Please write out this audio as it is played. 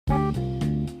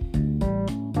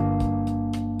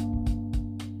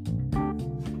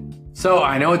So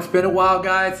I know it's been a while,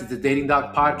 guys. It's a Dating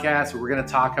Doc podcast where we're going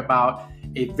to talk about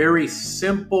a very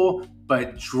simple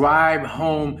but drive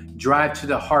home, drive to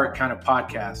the heart kind of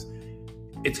podcast.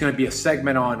 It's going to be a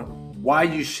segment on why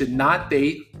you should not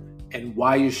date and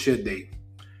why you should date.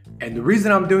 And the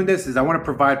reason I'm doing this is I want to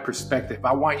provide perspective.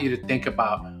 I want you to think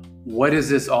about, what is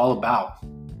this all about?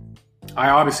 I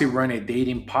obviously run a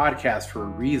dating podcast for a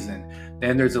reason.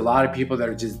 Then there's a lot of people that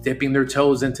are just dipping their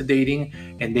toes into dating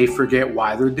and they forget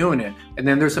why they're doing it. And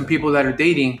then there's some people that are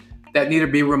dating that need to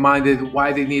be reminded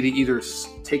why they need to either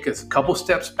take a couple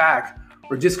steps back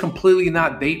or just completely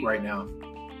not date right now,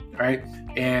 right?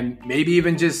 And maybe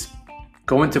even just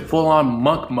go into full-on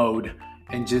monk mode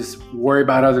and just worry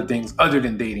about other things other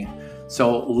than dating.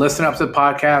 So listen up to the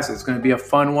podcast. It's going to be a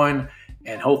fun one.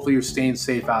 And hopefully you're staying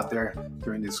safe out there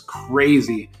during this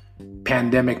crazy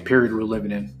pandemic period we're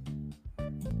living in.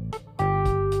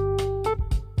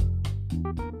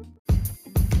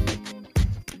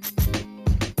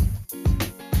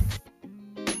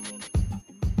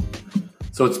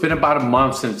 So it's been about a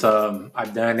month since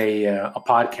I've done a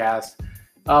podcast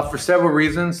for several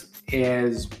reasons.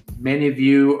 As many of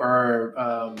you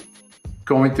are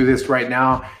going through this right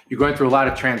now, you're going through a lot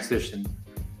of transition,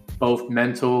 both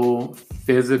mental,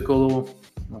 physical,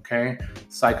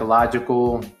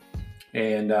 psychological,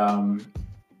 and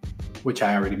which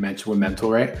I already mentioned with mental,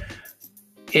 right?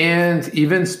 And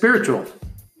even spiritual.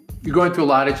 You're going through a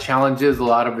lot of challenges, a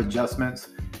lot of adjustments,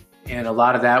 and a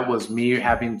lot of that was me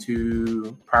having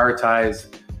to prioritize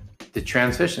the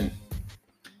transition.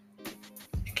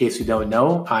 In case you don't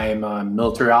know, I am a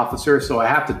military officer, so I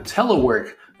have to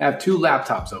telework. I have two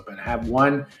laptops open. I have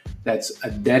one that's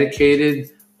a dedicated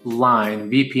line,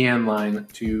 VPN line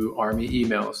to Army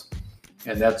emails.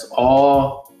 And that's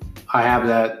all I have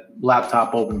that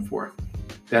laptop open for.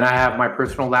 Then I have my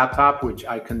personal laptop, which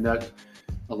I conduct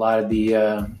a lot of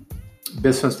the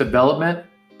business development,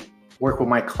 work with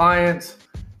my clients,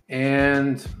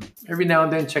 and every now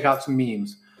and then check out some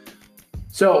memes.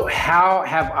 So how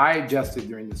have I adjusted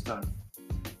during this time?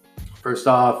 First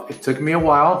off, it took me a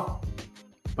while,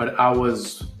 but I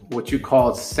was what you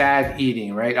call sad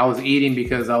eating, right? I was eating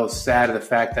because I was sad at the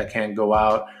fact that I can't go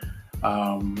out.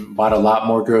 Bought a lot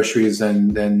more groceries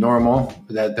than normal.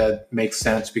 That makes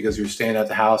sense because you're staying at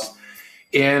the house.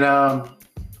 And I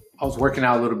was working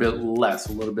out a little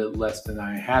bit less than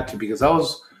I had to because I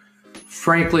was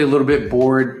frankly a little bit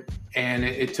bored, and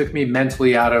it took me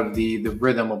mentally out of the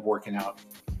rhythm of working out.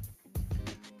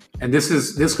 And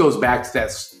this goes back to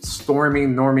that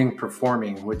storming, norming,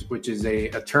 performing, which is a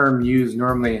term used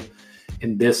normally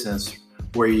in business,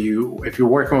 where if you're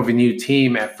working with a new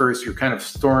team, at first you're kind of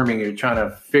storming, you're trying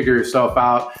to figure yourself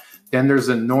out. Then there's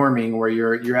a norming where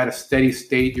you're at a steady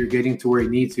state, you're getting to where you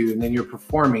need to, and then you're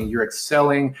performing, you're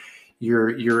excelling,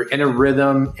 you're in a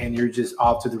rhythm, and you're just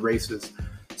off to the races.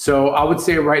 So I would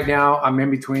say right now I'm in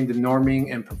between the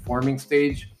norming and performing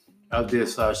stage of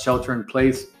this shelter in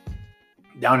place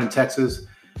down in Texas.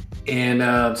 And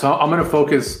so I'm going to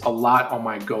focus a lot on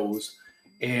my goals.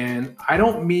 And I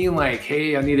don't mean like,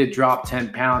 hey, I need to drop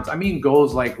 10 pounds. I mean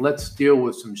goals like, let's deal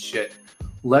with some shit.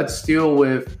 Let's deal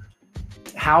with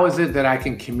how is it that I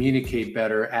can communicate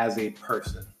better as a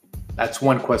person? That's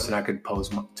one question I could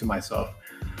pose to myself.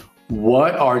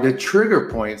 What are the trigger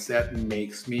points that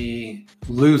makes me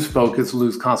lose focus,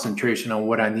 lose concentration on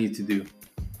what I need to do?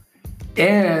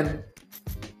 And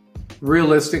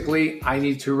realistically, I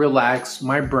need to relax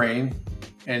my brain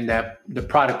and that the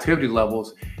productivity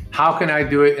levels. How can I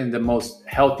do it in the most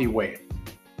healthy way?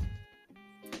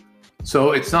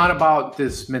 So it's not about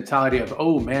this mentality of,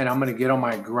 oh man, I'm going to get on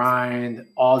my grind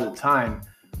all the time.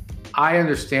 I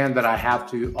understand that I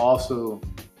have to also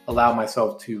allow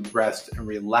myself to rest and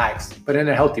relax, but in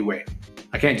a healthy way.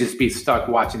 I can't just be stuck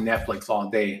watching Netflix all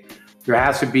day. There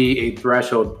has to be a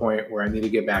threshold point where I need to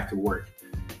get back to work.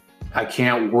 I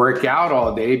can't work out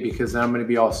all day because then I'm going to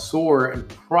be all sore and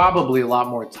probably a lot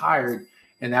more tired.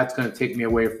 And that's going to take me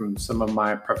away from some of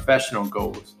my professional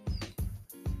goals.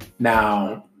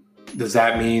 Now, does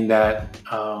that mean that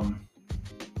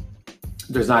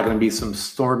there's not going to be some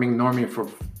norming for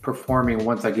performing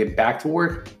once I get back to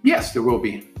work? Yes, there will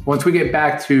be. Once we get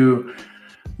back to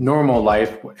normal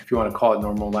life, if you want to call it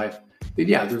normal life, then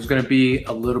yeah, there's going to be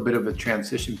a little bit of a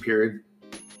transition period.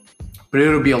 But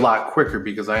it'll be a lot quicker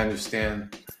because I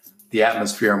understand the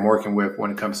atmosphere I'm working with when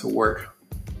it comes to work.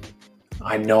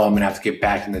 I know I'm going to have to get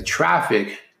back in the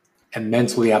traffic and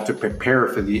mentally have to prepare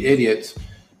for the idiots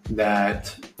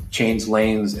that change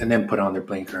lanes and then put on their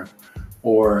blinker.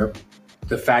 Or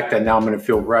the fact that now I'm going to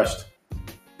feel rushed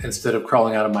instead of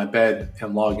crawling out of my bed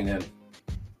and logging in.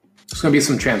 It's going to be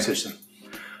some transition.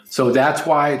 So that's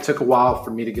why it took a while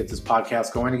for me to get this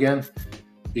podcast going again,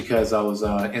 because I was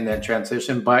in that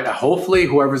transition. But hopefully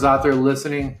whoever's out there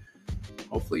listening,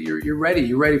 hopefully you're ready.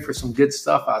 You're ready for some good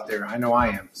stuff out there. I know I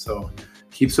am. So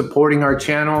keep supporting our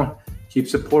channel. Keep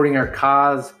supporting our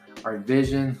cause, our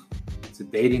vision. It's a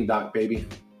dating doc, baby.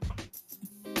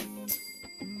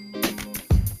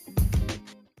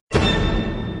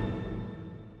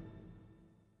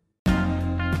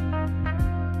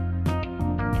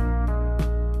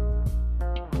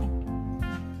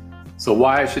 So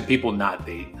why should people not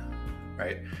date,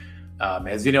 right?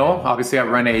 As you know, obviously I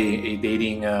run a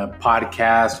dating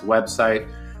podcast,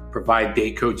 website, provide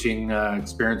date coaching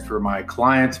experience for my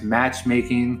clients,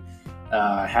 matchmaking,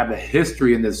 have a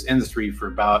history in this industry for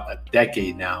about a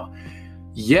decade now.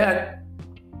 Yet,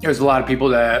 there's a lot of people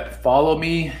that follow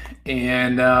me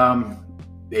and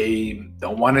they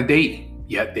don't want to date,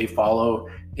 yet they follow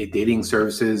a dating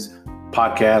services,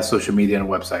 podcast, social media, and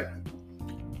website.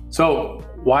 So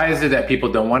why is it that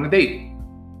people don't want to date?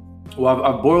 Well,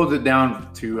 I've boiled it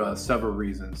down to several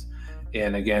reasons.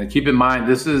 And again, keep in mind,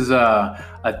 this is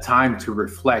a time to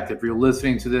reflect. If you're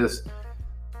listening to this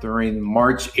during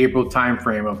March, April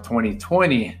timeframe of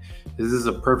 2020, this is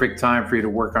a perfect time for you to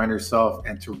work on yourself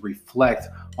and to reflect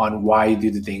on why you do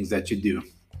the things that you do.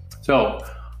 So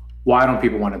why don't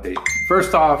people want to date?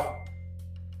 First off,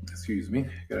 excuse me,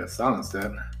 gotta silence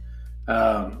that.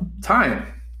 Time.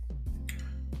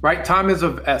 Right? Time is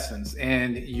of essence,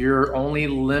 and you're only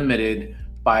limited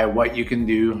by what you can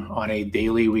do on a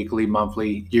daily, weekly,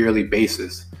 monthly, yearly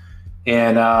basis.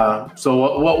 And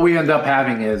so what we end up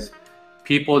having is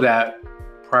people that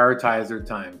prioritize their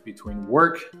time between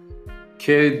work,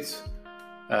 kids,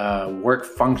 work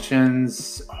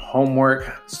functions,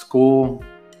 homework, school,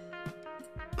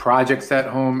 projects at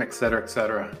home, et cetera, et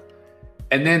cetera.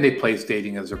 And then they place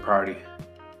dating as their priority,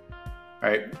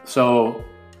 right? So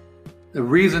the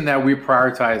reason that we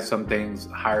prioritize some things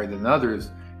higher than others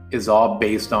is all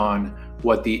based on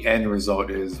what the end result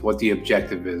is, what the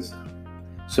objective is.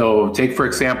 So take, for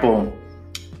example,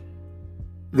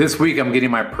 this week I'm getting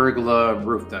my pergola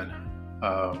roof done.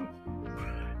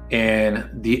 And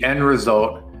the end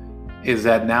result is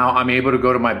that now I'm able to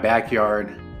go to my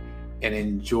backyard and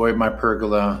enjoy my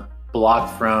pergola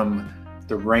blocked from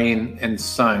the rain and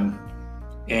sun.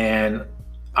 And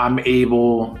I'm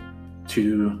able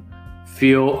to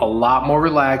feel a lot more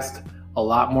relaxed, a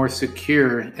lot more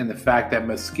secure in the fact that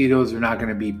mosquitoes are not going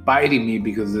to be biting me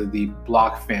because of the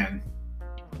block fan.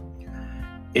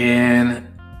 And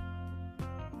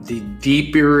the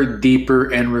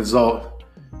deeper end result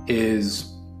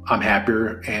is I'm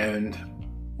happier and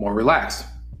more relaxed,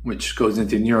 which goes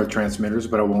into neurotransmitters,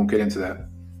 but I won't get into that.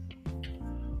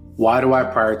 Why do I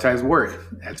prioritize work?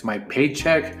 That's my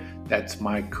paycheck. That's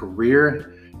my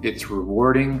career. It's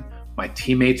rewarding. My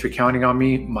teammates are counting on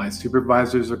me. My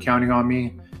supervisors are counting on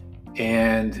me.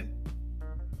 And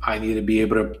I need to be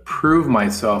able to prove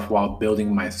myself while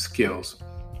building my skills.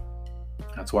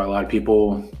 That's why a lot of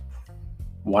people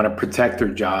want to protect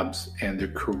their jobs and their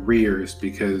careers,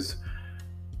 because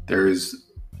there's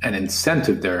an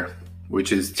incentive there,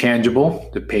 which is tangible,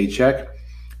 the paycheck,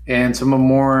 and some of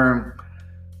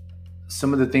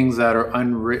the things that are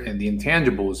unwritten, the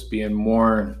intangibles being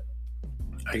more,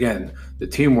 again, the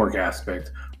teamwork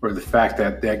aspect, or the fact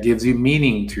that gives you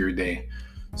meaning to your day.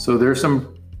 So there's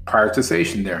some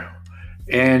prioritization there,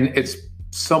 and it's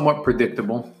somewhat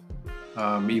predictable.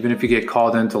 Even if you get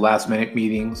called into last minute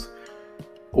meetings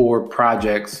or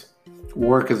projects,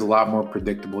 work is a lot more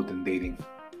predictable than dating.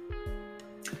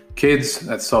 Kids,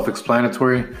 that's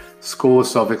self-explanatory. School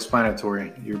is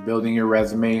self-explanatory. You're building your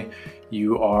resume.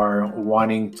 You are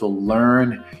wanting to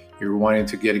learn. You're wanting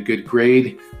to get a good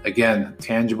grade. Again,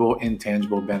 tangible,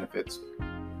 intangible benefits.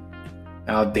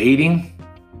 Now, dating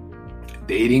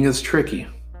is tricky.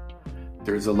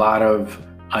 There's a lot of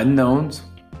unknowns,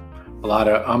 a lot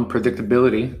of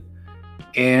unpredictability,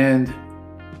 and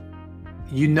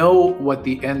you know what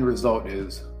the end result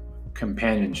is: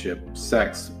 companionship,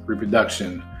 sex,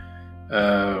 reproduction,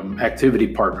 activity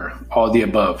partner, all the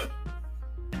above.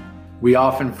 We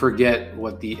often forget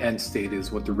what the end state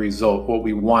is, what the result, what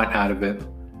we want out of it,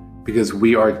 because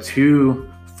we are too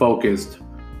focused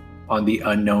on the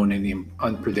unknown and the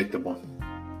unpredictable.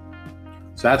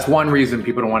 So that's one reason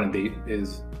people don't want to date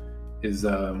is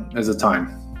a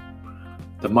time.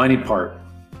 The money part.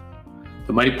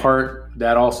 The money part,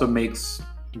 that also makes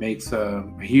a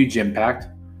huge impact.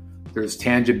 There's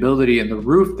tangibility in the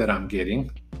roof that I'm getting.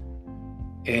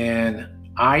 And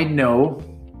I know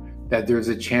that there's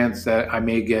a chance that I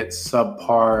may get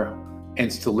subpar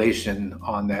installation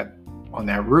on that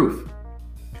roof.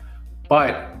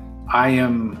 But I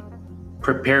am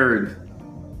prepared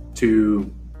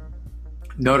to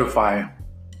notify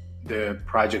the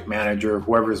project manager,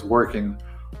 whoever's working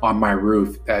on my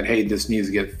roof, that, hey, this needs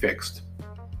to get fixed.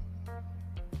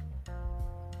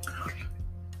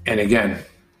 And again,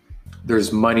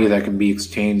 there's money that can be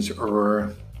exchanged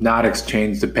or not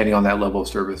exchanged depending on that level of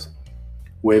service.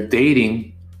 With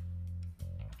dating,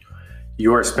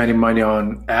 you are spending money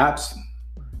on apps,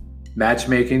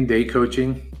 matchmaking, date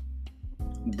coaching,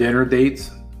 dinner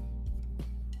dates.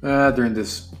 During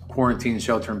this quarantine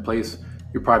shelter in place,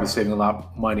 you're probably saving a lot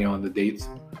of money on the dates.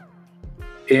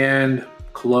 And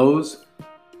clothes,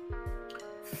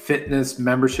 fitness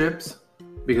memberships,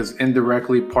 because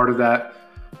indirectly part of that,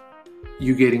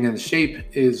 you getting in shape,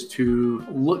 is to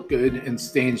look good and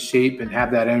stay in shape and have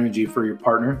that energy for your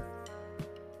partner.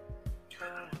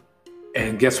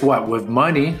 And guess what? With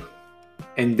money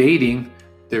and dating,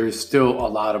 there's still a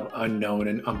lot of unknown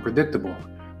and unpredictable.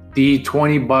 The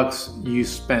 $20 you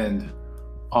spend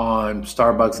on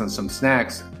Starbucks and some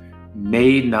snacks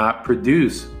may not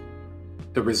produce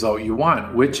the result you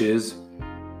want, which is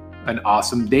an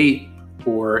awesome date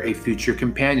or a future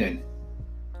companion.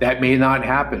 That may not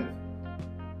happen.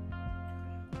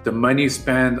 The money you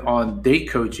spend on date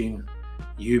coaching,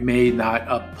 you may not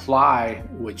apply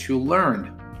what you learned,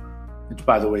 which,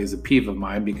 by the way, is a peeve of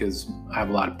mine because I have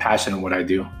a lot of passion in what I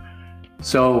do.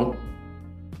 So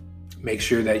make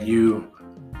sure that you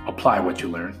apply what you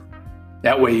learn.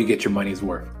 That way you get your money's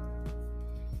worth.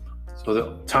 So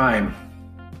the time,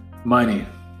 money,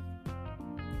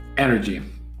 energy.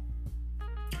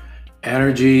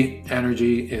 Energy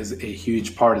is a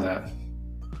huge part of that.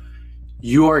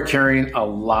 You are carrying a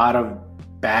lot of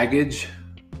baggage,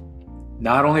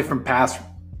 not only from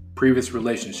previous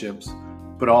relationships,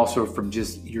 but also from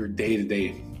just your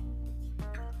day-to-day,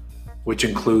 which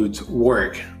includes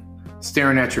work,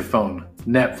 staring at your phone,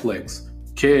 Netflix,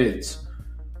 kids,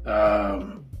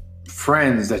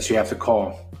 friends that you have to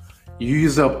call. You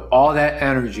use up all that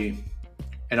energy,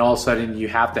 and all of a sudden you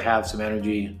have to have some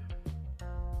energy,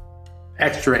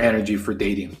 extra energy for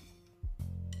dating.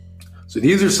 So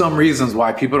these are some reasons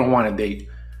why people don't want to date.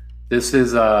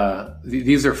 These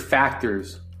are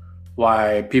factors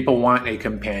why people want a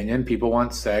companion, people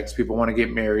want sex, people want to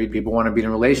get married, people want to be in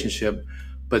a relationship,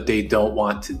 but they don't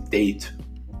want to date.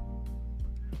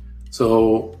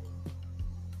 So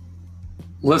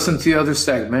listen to the other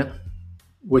segment,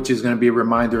 which is going to be a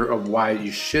reminder of why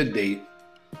you should date,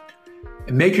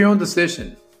 and make your own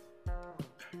decision.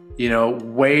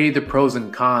 Weigh the pros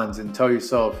and cons and tell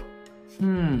yourself,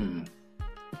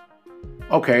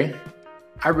 okay,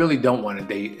 I really don't want to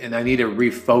date and I need to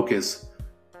refocus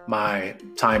my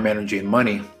time, energy, and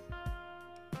money.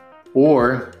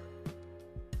 Or,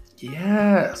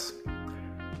 yes,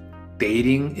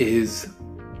 dating is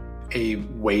a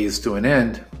ways to an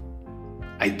end.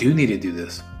 I do need to do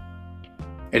this.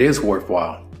 It is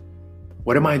worthwhile.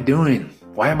 What am I doing?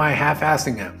 Why am I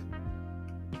half-assing it?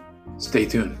 Stay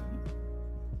tuned.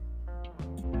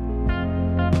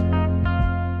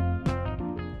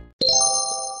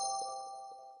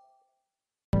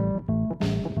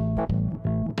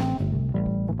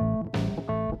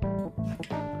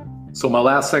 So my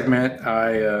last segment,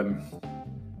 I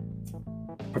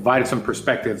provided some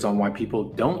perspectives on why people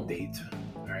don't date.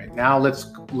 All right, now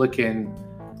let's look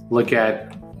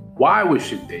at why we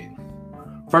should date.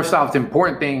 First off, the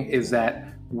important thing is that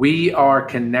we are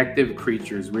connective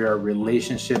creatures. We are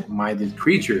relationship-minded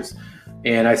creatures.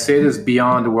 And I say this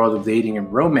beyond the world of dating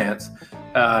and romance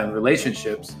and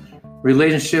relationships.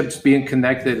 Relationships, being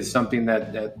connected, is something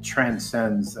that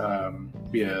transcends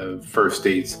first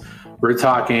dates. We're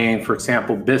talking, for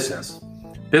example, business.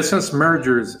 Business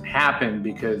mergers happen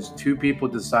because two people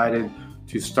decided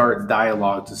to start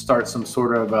dialogue, to start some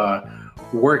sort of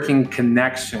working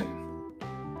connection.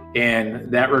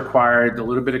 And that required a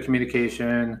little bit of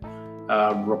communication,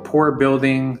 rapport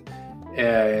building,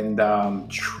 and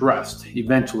trust,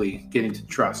 eventually getting to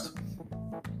trust.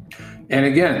 And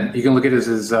again, you can look at this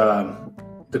as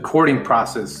the courting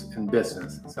process in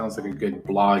business. Sounds like a good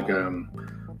blog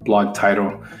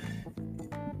title.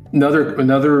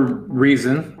 Another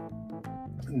reason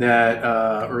that,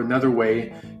 or another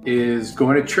way, is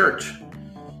going to church.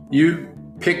 You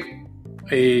pick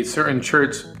a certain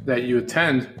church that you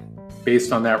attend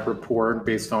based on that rapport,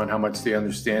 based on how much they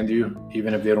understand you.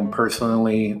 Even if they don't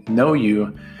personally know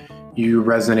you, you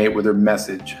resonate with their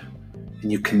message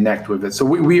and you connect with it. So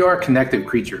we are connective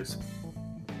creatures.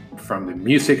 From the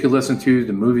music you listen to,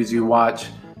 the movies you watch,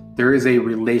 there is a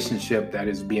relationship that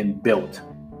is being built.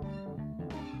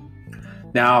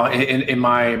 Now, in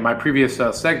my previous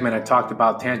segment, I talked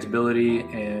about tangibility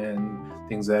and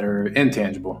things that are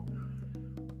intangible.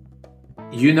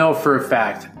 You know for a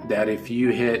fact that if you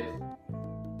hit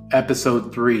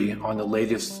episode 3 on the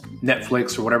latest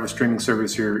Netflix or whatever streaming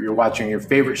service you're watching your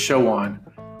favorite show on,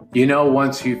 you know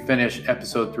once you finish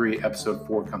episode 3, episode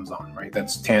 4 comes on, right?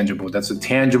 That's tangible. That's a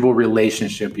tangible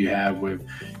relationship you have with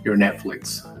your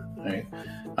Netflix, right?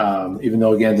 Even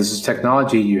though, again, this is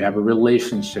technology, you have a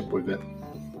relationship with it.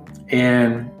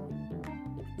 And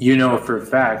you know for a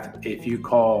fact, if you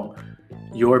call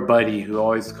your buddy who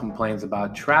always complains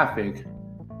about traffic,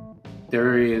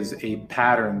 there is a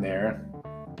pattern there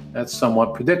that's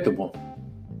somewhat predictable.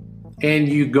 And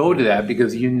you go to that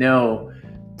because you know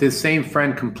this same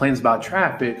friend complains about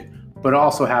traffic, but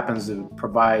also happens to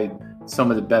provide some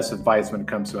of the best advice when it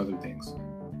comes to other things.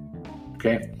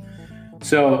 Okay?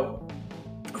 So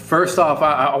first off,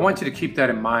 I want you to keep that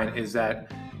in mind, is that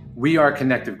we are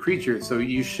connective creatures. So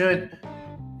you shouldn't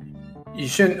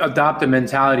adopt the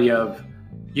mentality of,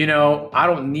 I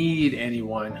don't need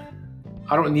anyone.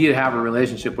 I don't need to have a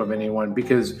relationship with anyone,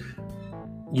 because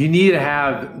you need to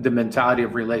have the mentality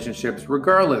of relationships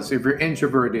regardless. If you're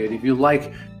introverted, if you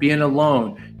like being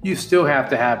alone, you still have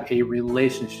to have a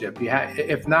relationship.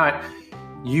 If not,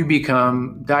 you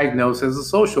become diagnosed as a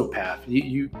sociopath.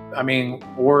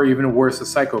 Or even worse, a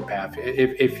psychopath.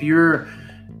 If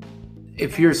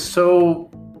you're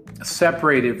so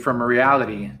separated from a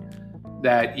reality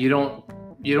that you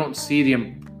don't see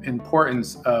the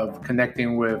importance of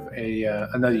connecting with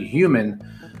another human,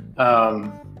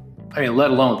 let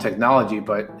alone technology,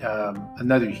 but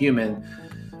another human,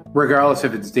 regardless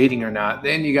if it's dating or not,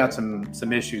 then you got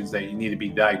some issues that you need to be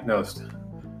diagnosed.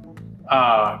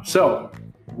 So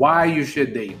why you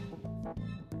should date.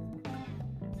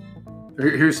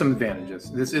 Here's some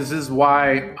advantages. This is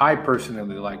why I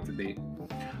personally like to date.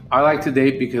 I like to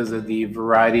date because of the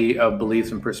variety of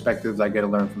beliefs and perspectives I get to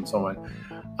learn from someone.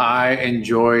 I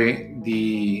enjoy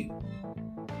the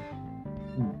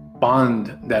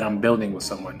bond that I'm building with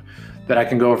someone, that I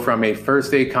can go from a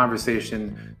first date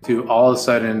conversation to all of a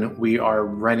sudden we are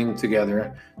running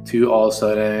together, to all of a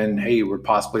sudden, hey, we're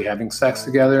possibly having sex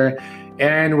together,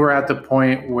 and we're at the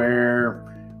point where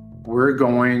we're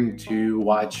going to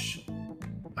watch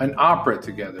an opera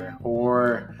together,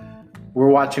 or we're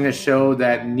watching a show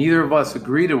that neither of us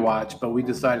agree to watch, but we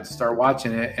decided to start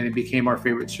watching it and it became our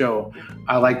favorite show.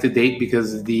 I like to date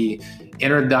because of the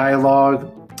inner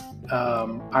dialogue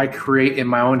I create in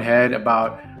my own head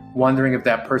about wondering if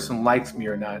that person likes me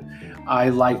or not. I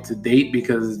like to date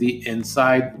because of the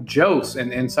inside jokes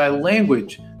and inside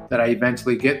language that I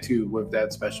eventually get to with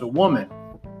that special woman.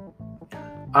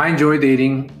 I enjoy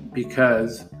dating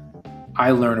because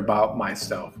I learn about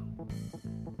myself.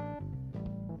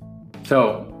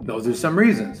 So those are some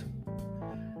reasons.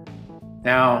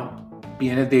 Now,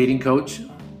 being a dating coach,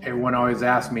 everyone always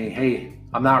asks me, hey,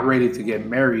 I'm not ready to get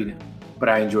married, but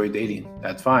I enjoy dating.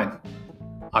 That's fine.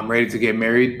 I'm ready to get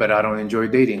married, but I don't enjoy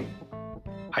dating.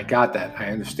 I got that. I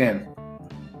understand.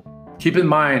 Keep in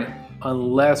mind,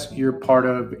 unless you're part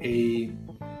of a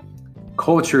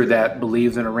culture that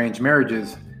believes in arranged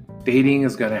marriages, dating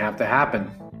is going to have to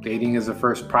happen. Dating is the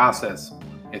first process.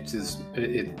 It's just,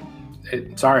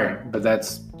 sorry, but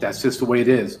that's just the way it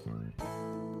is.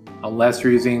 Unless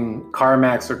you're using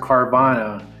CarMax or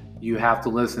Carvana, you have to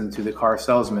listen to the car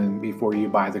salesman before you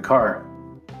buy the car.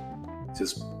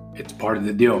 It's part of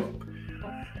the deal.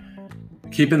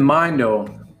 Keep in mind though,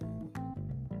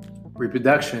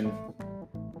 reproduction,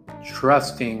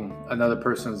 trusting another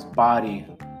person's body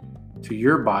to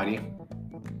your body,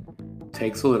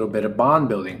 takes a little bit of bond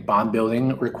building. Bond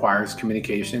building requires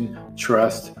communication,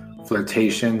 trust,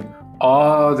 flirtation,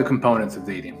 all the components of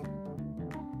dating.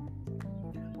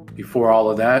 Before all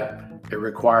of that, it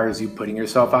requires you putting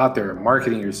yourself out there,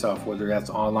 marketing yourself, whether that's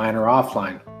online or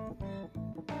offline.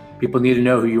 People need to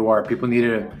know who you are. People need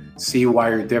to see why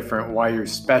you're different, why you're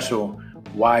special,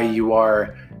 why you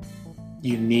are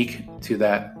unique to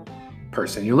that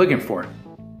person you're looking for.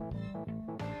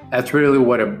 That's really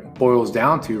what it boils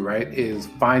down to, right? Is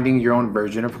finding your own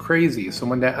version of crazy,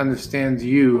 someone that understands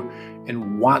you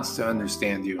and wants to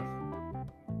understand you.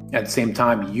 At the same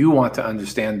time, you want to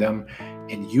understand them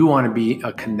and you want to be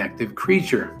a connective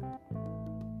creature.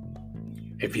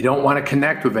 If you don't want to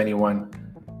connect with anyone,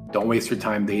 don't waste your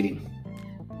time dating.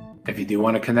 If you do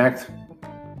want to connect,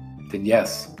 then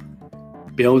yes,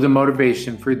 build a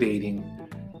motivation for dating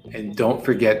and don't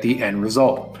forget the end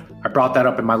result. I brought that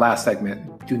up in my last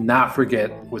segment. Do not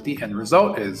forget what the end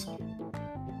result is.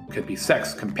 It could be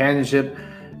sex, companionship,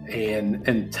 an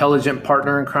intelligent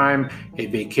partner in crime, a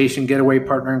vacation getaway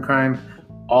partner in crime,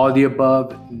 all of the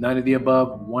above, none of the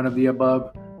above, one of the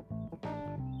above.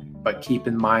 But keep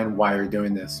in mind why you're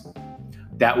doing this.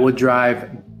 That will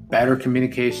drive better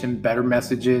communication, better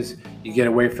messages. You get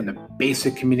away from the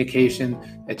basic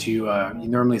communication that you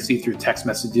normally see through text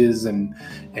messages and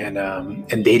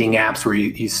dating apps where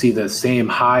you see the same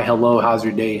hi, hello, how's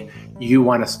your day. You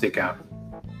want to stick out.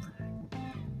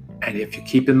 And if you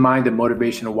keep in mind the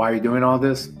motivation of why you're doing all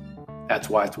this, that's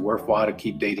why it's worthwhile to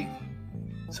keep dating.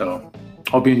 So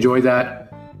hope you enjoyed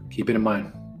that. Keep it in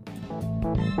mind.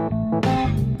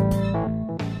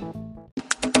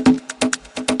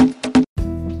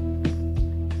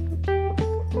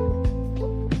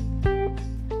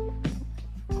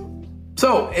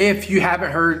 So if you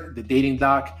haven't heard, the Dating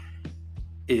Doc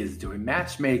is doing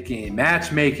matchmaking.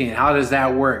 How does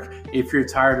that work? If you're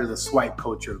tired of the swipe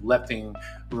culture, lefting,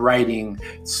 righting,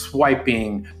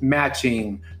 swiping,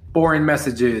 matching, boring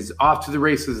messages, off to the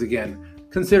races again,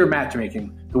 consider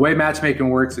matchmaking. The way matchmaking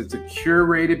works, it's a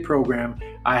curated program.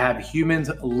 I have humans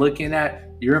looking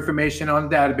at your information on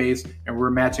the database and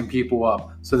we're matching people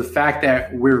up. So the fact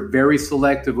that we're very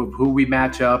selective of who we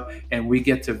match up and we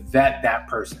get to vet that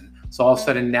person. So all of a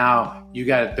sudden now you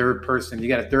got a third person, you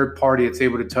got a third party that's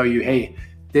able to tell you, hey,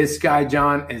 this guy,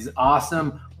 John, is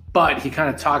awesome, but he kind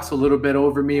of talks a little bit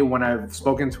over me when I've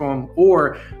spoken to him.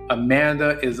 Or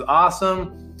Amanda is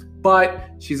awesome,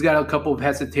 but she's got a couple of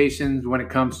hesitations when it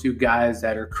comes to guys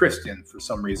that are Christian for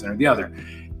some reason or the other.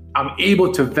 I'm able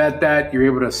to vet that. You're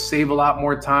able to save a lot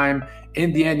more time.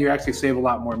 In the end, you actually save a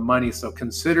lot more money. So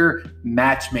consider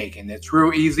matchmaking. It's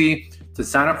real easy to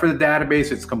sign up for the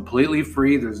database. It's completely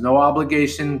free. There's no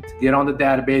obligation to get on the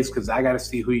database because I got to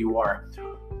see who you are.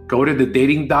 Go to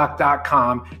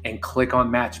thedatingdoc.com and click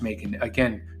on matchmaking.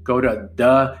 Again, go to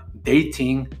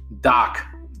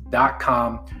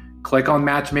thedatingdoc.com, click on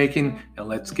matchmaking, and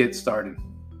let's get started.